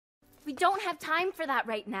We don't have time for that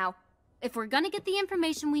right now. If we're gonna get the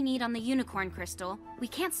information we need on the unicorn crystal, we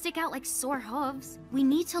can't stick out like sore hooves. We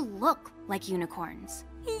need to look like unicorns.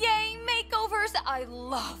 Yay, makeovers! I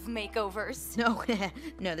love makeovers. No,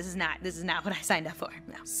 no, this is not what I signed up for.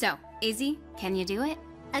 No. So, Izzy, can you do it?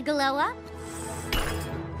 A glow up?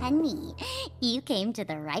 Honey, you came to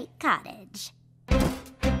the right cottage.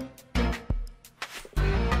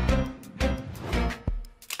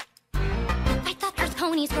 I thought those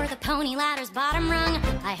ponies were the pony ladder's bottom rung.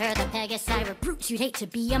 I heard the Pegasi were brutes you'd hate to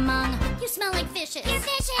be among. You smell like fishes. You're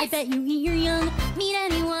vicious. I bet you eat your young. Meet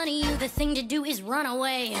any one of you, the thing to do is run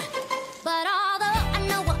away. But although I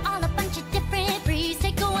know we're all a bunch of different breeds,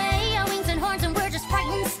 take away our wings and horns and we're just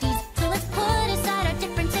frightened steeds. So let's put aside our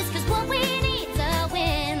differences, cause what we need's a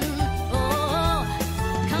win. Oh,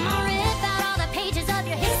 come on, rip out all the pages of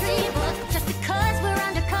your history book. Just because we're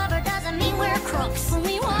undercover doesn't mean we're crooks. When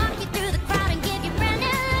we walk you through the crowd and give you brand new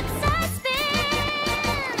looks a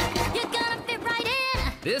spin, you're gonna fit right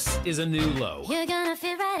in. This is a new low. You're gonna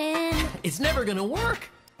fit right in. It's never gonna work.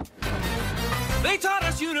 They taught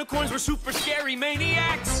us unicorns were super scary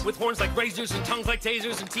maniacs, with horns like razors and tongues like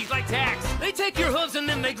tasers and teeth like tacks. They take your hooves and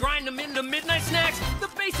then they grind them into midnight snacks. The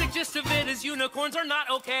basic gist of it is unicorns are not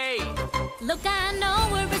okay. Look, I know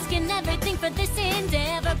we're risking everything for this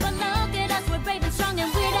endeavor, but look at us, we're brave and strong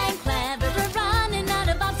and weird and clever. We're running out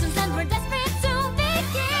of options and we're desperate to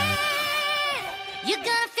begin. You're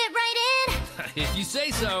gonna fit right in. If you say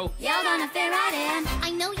so. You're gonna fit right in. I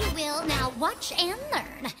know you will. Now watch and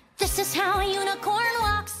learn. This is how a unicorn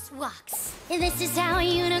walks. This is how a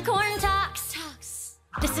unicorn talks.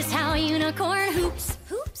 This is how a unicorn hoops.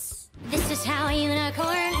 This is how a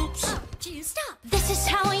unicorn stop. This is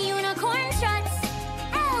how a unicorn struts.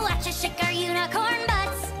 Oh, watch us shake our unicorn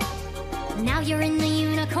butts. Now you're in the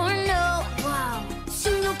unicorn know. Wow.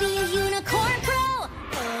 Soon you'll be a unicorn pro.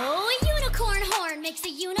 Oh, a unicorn horn makes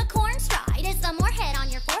a unicorn stride. It's the more head on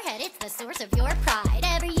your forehead, it's the source of your pride.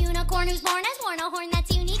 Every unicorn who's born has worn a horn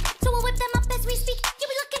that's unique. So we'll whip them up as we speak. You'll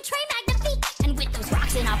be looking très magnifique. And with those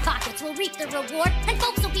rocks in our pockets, we'll reap the reward. And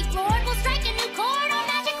folks will be floored. We'll strike a new chord, our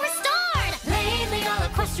magic restored. Lately, all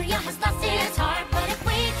Equestria has lost its heart. But if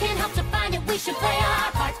we can help to find it, we should play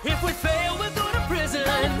our part. If we fail